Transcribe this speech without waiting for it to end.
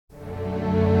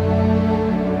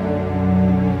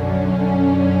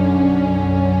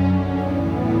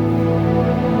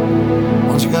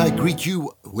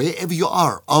wherever you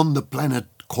are on the planet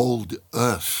called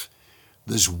Earth,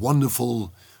 this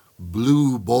wonderful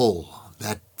blue ball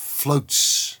that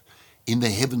floats in the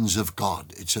heavens of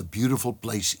God. It's a beautiful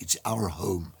place. It's our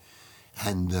home.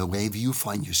 And wherever you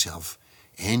find yourself,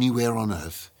 anywhere on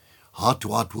earth, Heart to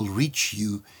Heart will reach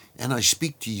you, and I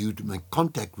speak to you to make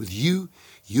contact with you.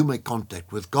 You make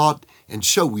contact with God, and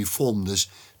so we form this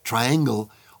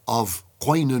triangle of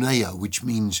koinonia, which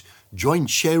means joint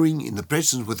sharing in the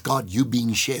presence with God, you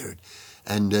being shared,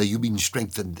 and you being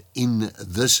strengthened in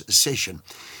this session.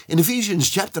 In Ephesians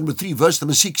chapter number 3, verse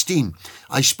number 16,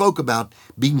 I spoke about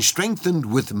being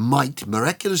strengthened with might,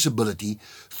 miraculous ability,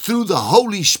 through the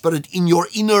Holy Spirit in your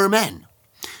inner man.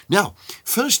 Now,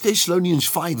 1 Thessalonians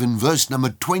 5 in verse number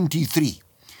 23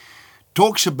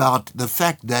 talks about the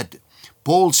fact that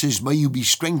Paul says, may you be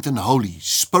strengthened wholly,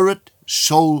 spirit,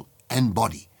 soul, and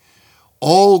body,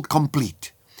 all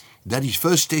complete. That is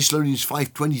 1 Thessalonians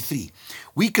 5:23.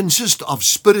 We consist of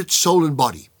spirit, soul, and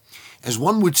body. As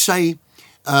one would say,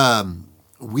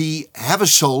 we have a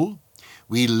soul,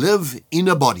 we live in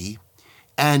a body,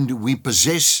 and we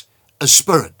possess a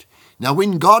spirit. Now,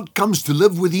 when God comes to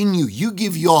live within you, you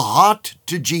give your heart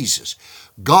to Jesus.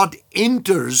 God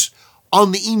enters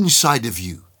on the inside of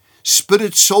you,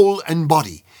 spirit, soul, and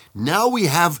body. Now we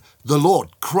have the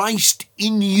Lord, Christ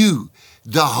in you,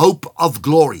 the hope of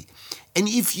glory. And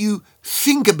if you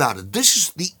think about it, this is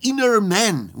the inner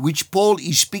man which Paul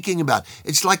is speaking about.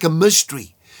 It's like a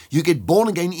mystery. You get born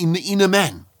again in the inner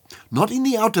man, not in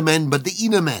the outer man, but the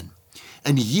inner man.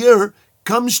 And here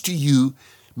comes to you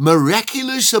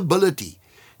miraculous ability.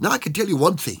 Now I can tell you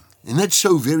one thing, and that's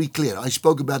so very clear. I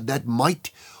spoke about that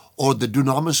might or the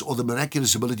dunamis or the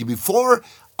miraculous ability before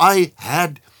I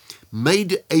had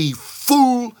made a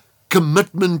full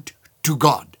commitment to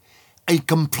God, a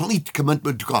complete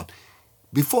commitment to God.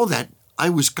 Before that, I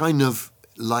was kind of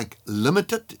like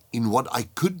limited in what I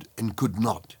could and could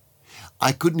not.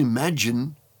 I couldn't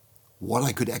imagine what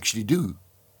I could actually do.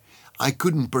 I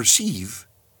couldn't perceive.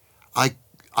 I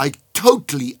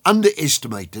totally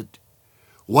underestimated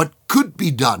what could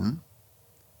be done,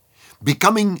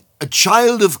 becoming a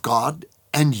child of God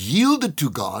and yielded to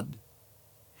God,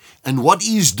 and what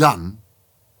is done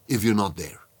if you're not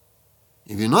there.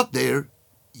 If you're not there,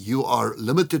 you are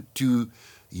limited to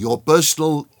your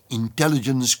personal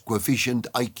intelligence coefficient,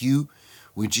 IQ,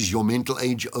 which is your mental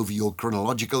age over your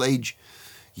chronological age.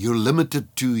 You're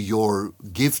limited to your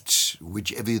gifts,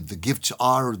 whichever the gifts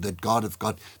are that God have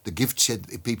got. The gifts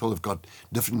said people have got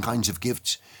different kinds of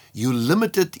gifts. You're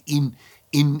limited in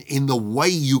the way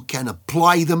you can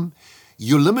apply them.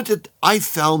 You're limited. I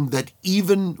found that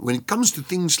even when it comes to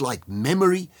things like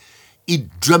memory,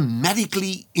 it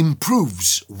dramatically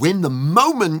improves when the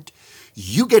moment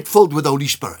you get filled with the Holy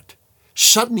Spirit.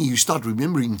 Suddenly you start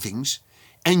remembering things,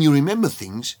 and you remember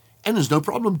things, and there's no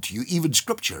problem to you, even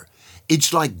Scripture.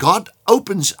 It's like God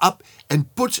opens up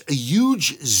and puts a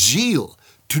huge zeal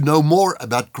to know more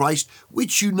about Christ,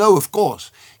 which you know, of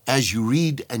course, as you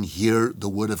read and hear the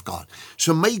Word of God.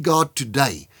 So may God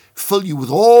today fill you with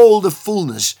all the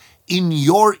fullness in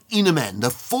your inner man, the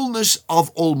fullness of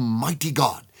Almighty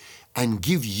God, and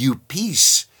give you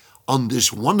peace on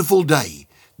this wonderful day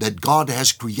that God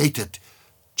has created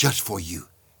just for you.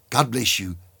 God bless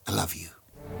you. I love you.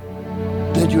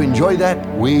 Did you enjoy that?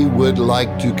 We would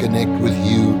like to connect with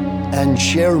you and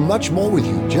share much more with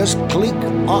you. Just click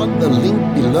on the link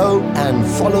below and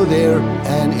follow there,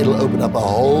 and it'll open up a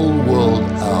whole world,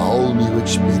 a whole new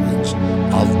experience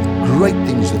of great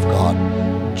things of God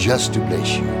just to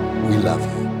bless you. We love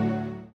you.